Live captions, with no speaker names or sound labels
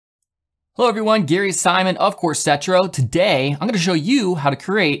Hello everyone, Gary Simon of Corsetro. Today, I'm going to show you how to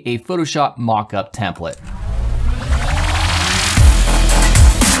create a Photoshop mockup template.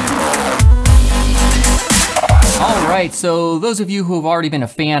 All right, so those of you who have already been a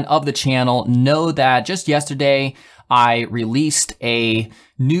fan of the channel know that just yesterday, I released a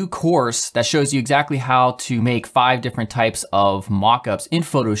new course that shows you exactly how to make 5 different types of mockups in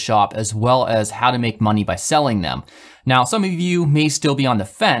Photoshop, as well as how to make money by selling them. Now, some of you may still be on the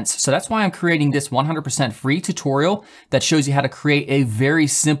fence, so that's why I'm creating this 100% free tutorial that shows you how to create a very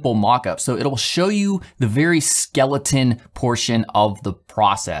simple mockup. So it'll show you the very skeleton portion of the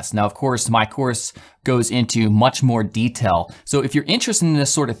process. Now, of course, my course goes into much more detail. So if you're interested in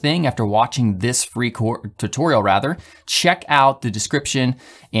this sort of thing after watching this free tutorial rather, check out the description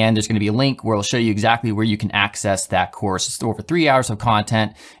and there's gonna be a link where it'll show you exactly where you can access that course. It's over 3 hours of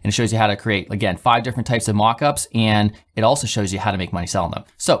content and it shows you how to create, again, 5 different types of mockups, and it also shows you how to make money selling them.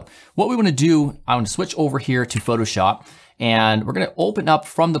 So what we wanna do, I wanna switch over here to Photoshop, and we're gonna open up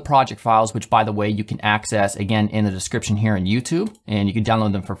from the project files, which by the way, you can access again in the description here on YouTube, and you can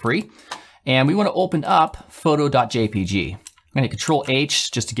download them for free. And we wanna open up photo.jpg. I'm gonna hit Control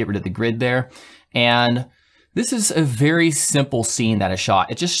H just to get rid of the grid there. And this is a very simple scene that is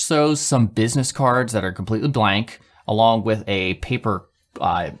shot. It just shows some business cards that are completely blank, along with a paper,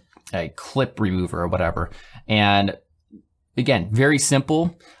 a clip remover or whatever. And again, very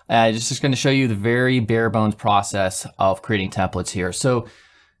simple. It's just gonna show you the very bare bones process of creating templates here. So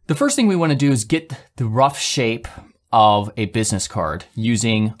the first thing we wanna do is get the rough shape of a business card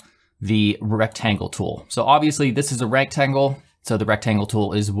using the rectangle tool. So obviously this is a rectangle, so the rectangle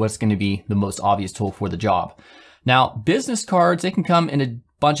tool is what's gonna be the most obvious tool for the job. Now, business cards, they can come in a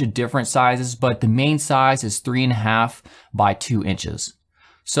bunch of different sizes, but the main size is 3.5 by 2 inches.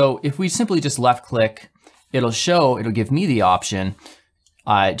 So if we simply just left click, it'll give me the option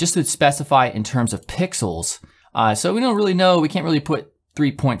just to specify in terms of pixels. So we don't really know, we can't really put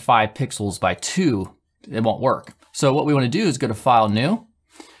 3.5 pixels by 2, it won't work. So what we wanna do is go to File, New,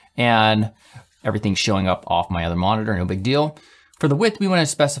 and everything's showing up off my other monitor, no big deal. For the width, we want to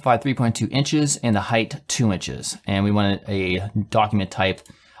specify 3.2 inches and the height 2 inches. And we want a document type,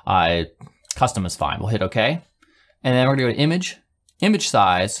 custom is fine. We'll hit OK. And then we're gonna go to Image, Image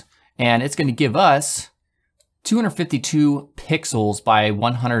Size, and it's gonna give us 252 pixels by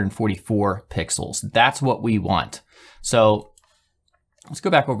 144 pixels. That's what we want. So let's go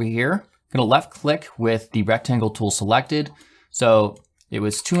back over here. I'm gonna left click with the rectangle tool selected. So it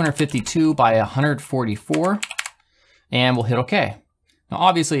was 252 by 144, and we'll hit OK. Now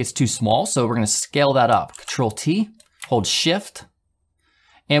obviously it's too small, so we're gonna scale that up. Control T, hold Shift,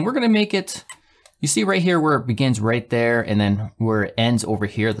 and we're gonna make it, you see right here where it begins right there, and then where it ends over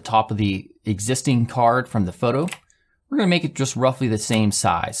here at the top of the existing card from the photo. We're gonna make it just roughly the same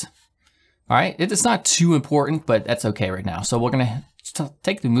size. All right, it's not too important, but that's okay right now. So we're gonna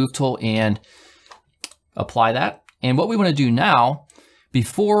take the Move tool and apply that. And what we wanna do now,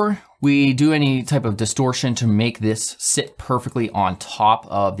 before we do any type of distortion to make this sit perfectly on top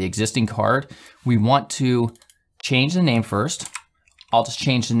of the existing card, we want to change the name first. I'll just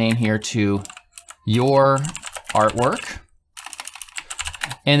change the name here to Your Artwork,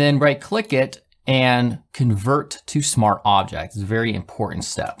 and then right click it and convert to Smart Object. It's a very important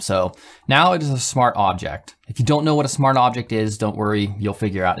step. So now it is a smart object. If you don't know what a smart object is, don't worry, you'll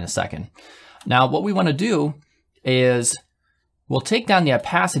figure out in a second. Now what we want to do is we'll take down the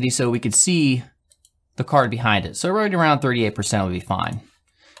opacity so we could see the card behind it. So right around 38% will be fine.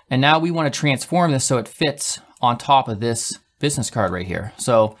 And now we want to transform this so it fits on top of this business card right here.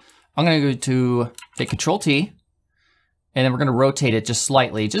 So I'm going to go to hit Control T, and then we're going to rotate it just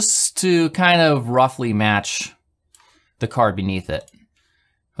slightly, just to kind of roughly match the card beneath it.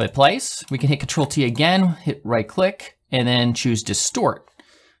 Hit place, we can hit Control T again, hit right click, and then choose Distort.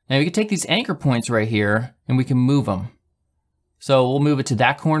 Now we can take these anchor points right here and we can move them. So we'll move it to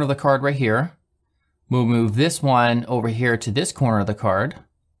that corner of the card right here. We'll move this one over here to this corner of the card.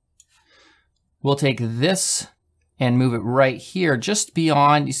 We'll take this and move it right here, just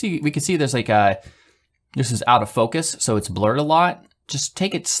beyond, you see, we can see there's like this is out of focus, so it's blurred a lot. Just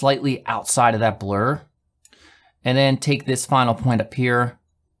take it slightly outside of that blur, and then take this final point up here,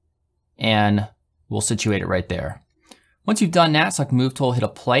 and we'll situate it right there. Once you've done that, select Move tool, hit a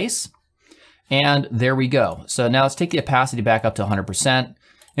place, and there we go. So now let's take the opacity back up to 100%.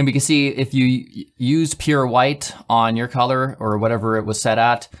 And we can see if you use pure white on your color or whatever it was set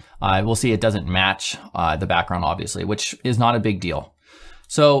at, we'll see it doesn't match the background obviously, which is not a big deal.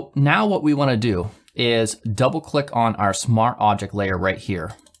 So now what we wanna do is double click on our smart object layer right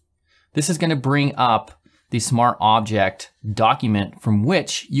here. This is gonna bring up the Smart Object document from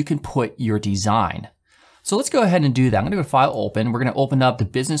which you can put your design. So let's go ahead and do that. I'm gonna go to File, Open. We're gonna open up the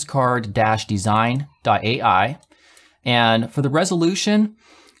business card-design.ai. And for the resolution,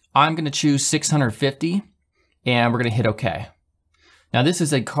 I'm gonna choose 650 and we're gonna hit OK. Now this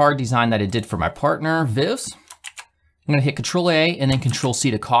is a card design that I did for my partner, Viv's. I'm gonna hit Control-A and then Control-C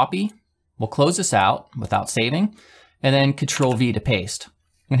to copy. We'll close this out without saving, and then Control-V to paste. I'm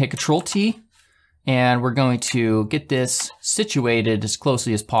gonna hit Control-T, and we're going to get this situated as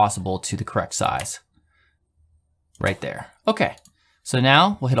closely as possible to the correct size. Right there. Okay, so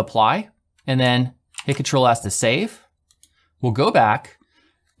now we'll hit Apply, and then hit Control-S to save. We'll go back,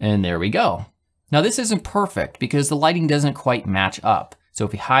 and there we go. Now this isn't perfect because the lighting doesn't quite match up. So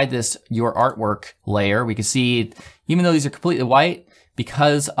if we hide this Your Artwork layer, we can see, even though these are completely white,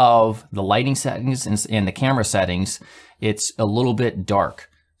 because of the lighting settings and the camera settings, it's a little bit dark.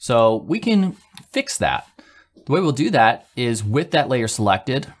 So we can fix that. The way we'll do that is with that layer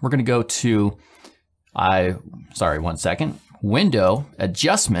selected, we're gonna go to, Window,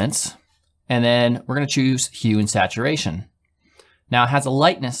 Adjustments, and then we're gonna choose Hue and Saturation. Now it has a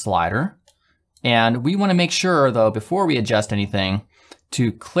lightness slider, and we wanna make sure though, before we adjust anything,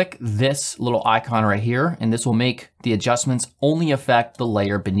 to click this little icon right here, and this will make the adjustments only affect the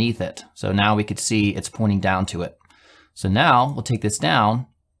layer beneath it. So now we could see it's pointing down to it. So now we'll take this down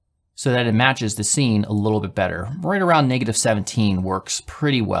so that it matches the scene a little bit better. Right around -17 works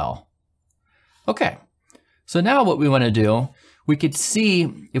pretty well. Okay, so now what we want to do, we could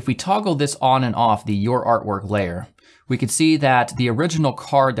see if we toggle this on and off the Your Artwork layer, we could see that the original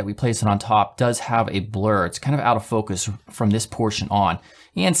card that we placed on top does have a blur. It's kind of out of focus from this portion on,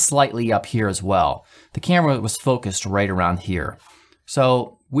 and slightly up here as well. The camera was focused right around here.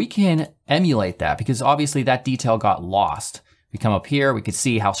 So we can emulate that because obviously that detail got lost. We come up here, we could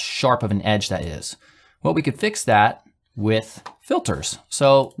see how sharp of an edge that is. Well, we could fix that with filters.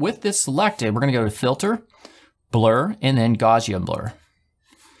 So with this selected, we're gonna go to Filter, Blur, and then Gaussian Blur.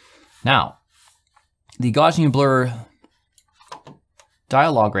 Now, the Gaussian Blur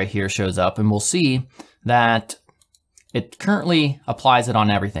dialog right here shows up, and we'll see that it currently applies it on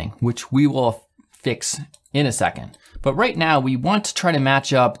everything, which we will fix in a second. But right now we want to try to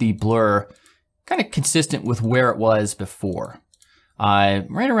match up the blur kind of consistent with where it was before.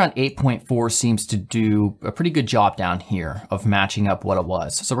 Right around 8.4 seems to do a pretty good job down here of matching up what it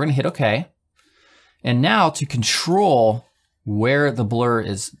was. So we're gonna hit OK. And now to control where the blur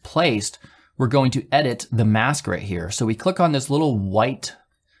is placed, we're going to edit the mask right here. So we click on this little white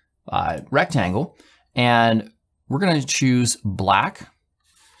rectangle, and we're gonna choose black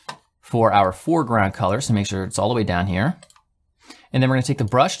for our foreground color. So make sure it's all the way down here. And then we're gonna take the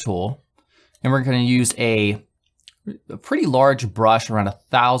brush tool, and we're gonna use a pretty large brush, around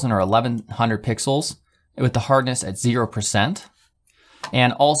 1,000 or 1,100 pixels with the hardness at 0%.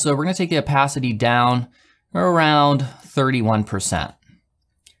 And also we're gonna take the opacity down around 31%.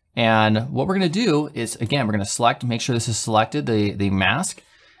 And what we're gonna do is, again, we're gonna select, make sure this is selected, the mask,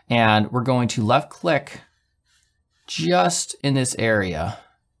 and we're going to left click just in this area.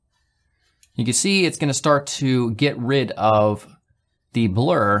 You can see it's gonna start to get rid of the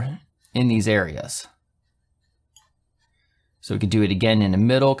blur in these areas. So we could do it again in the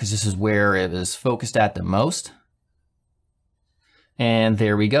middle because this is where it is focused at the most. And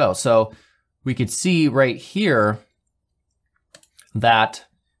there we go. So we could see right here that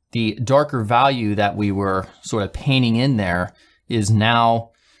the darker value that we were sort of painting in there is now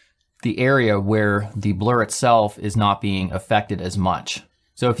the area where the blur itself is not being affected as much.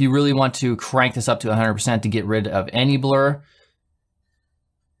 So if you really want to crank this up to 100% to get rid of any blur,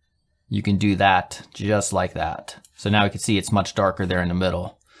 you can do that just like that. So now we can see it's much darker there in the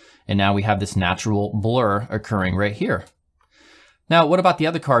middle. And now we have this natural blur occurring right here. Now, what about the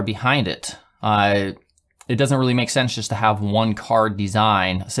other card behind it? It doesn't really make sense just to have one card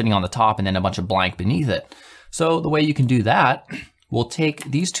design sitting on the top and then a bunch of blank beneath it. So the way you can do that, we'll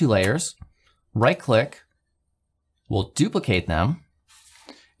take these two layers, right click, we'll duplicate them,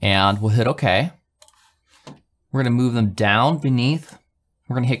 and we'll hit OK. We're gonna move them down beneath.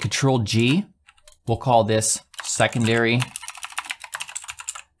 We're gonna hit Control G. We'll call this secondary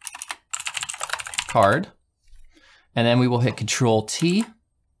card. And then we will hit Control T.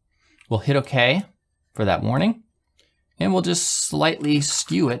 We'll hit OK for that warning. And we'll just slightly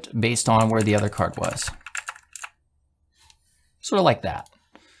skew it based on where the other card was. Sort of like that.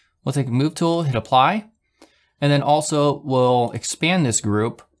 We'll take a Move tool, hit Apply. And then also we'll expand this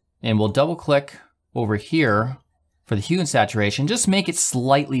group and we'll double click over here for the Hue and Saturation. Just make it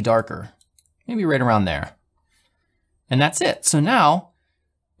slightly darker. Maybe right around there. And that's it. So now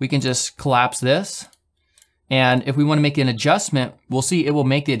we can just collapse this And if we want to make an adjustment, we'll see it will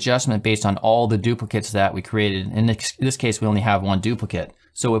make the adjustment based on all the duplicates that we created. In this case, we only have one duplicate.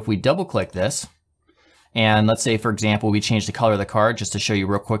 So if we double click this, and let's say, for example, we change the color of the card just to show you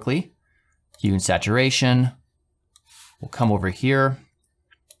real quickly. Hue and Saturation. We'll come over here.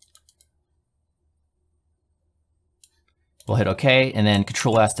 We'll hit OK, and then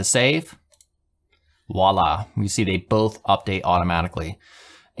Control S to save. Voila, we see they both update automatically.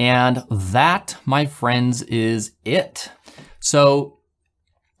 And that, my friends, is it. So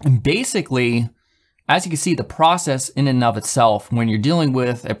basically, as you can see, the process in and of itself, when you're dealing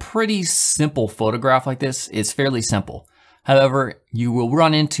with a pretty simple photograph like this, is fairly simple. However, you will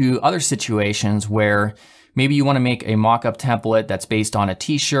run into other situations where maybe you want to make a mock-up template that's based on a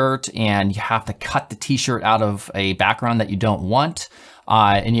t-shirt and you have to cut the t-shirt out of a background that you don't want.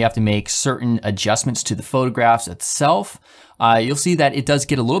 And you have to make certain adjustments to the photographs itself. You'll see that it does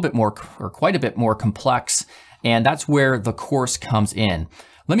get a little bit more, or quite a bit more complex, and that's where the course comes in.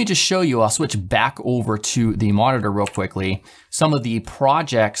 Let me just show you, I'll switch back over to the monitor real quickly, some of the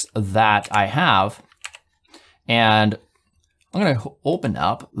projects that I have. And I'm gonna open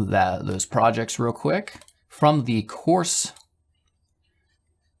up those projects real quick from the course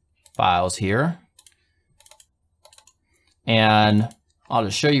files here. And I'll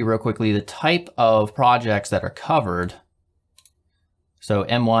just show you real quickly the type of projects that are covered. So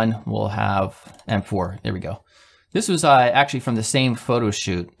M1 will have M4, there we go. This was actually from the same photo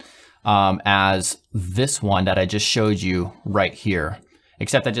shoot as this one that I just showed you right here,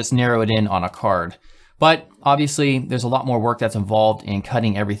 except I just narrowed it in on a card. But obviously there's a lot more work that's involved in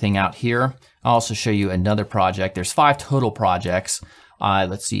cutting everything out here. I'll also show you another project. There's 5 total projects.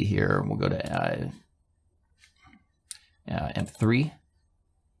 Let's see here, we'll go to M3.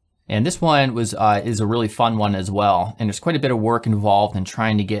 And this one was is a really fun one as well. And there's quite a bit of work involved in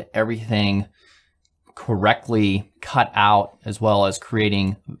trying to get everything correctly cut out, as well as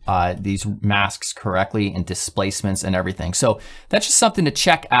creating these masks correctly and displacements and everything. So that's just something to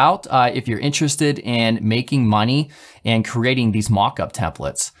check out if you're interested in making money and creating these mock-up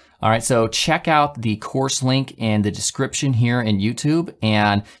templates. All right, so check out the course link in the description here in YouTube,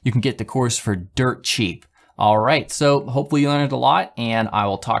 and you can get the course for dirt cheap. All right, so hopefully you learned a lot, and I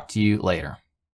will talk to you later.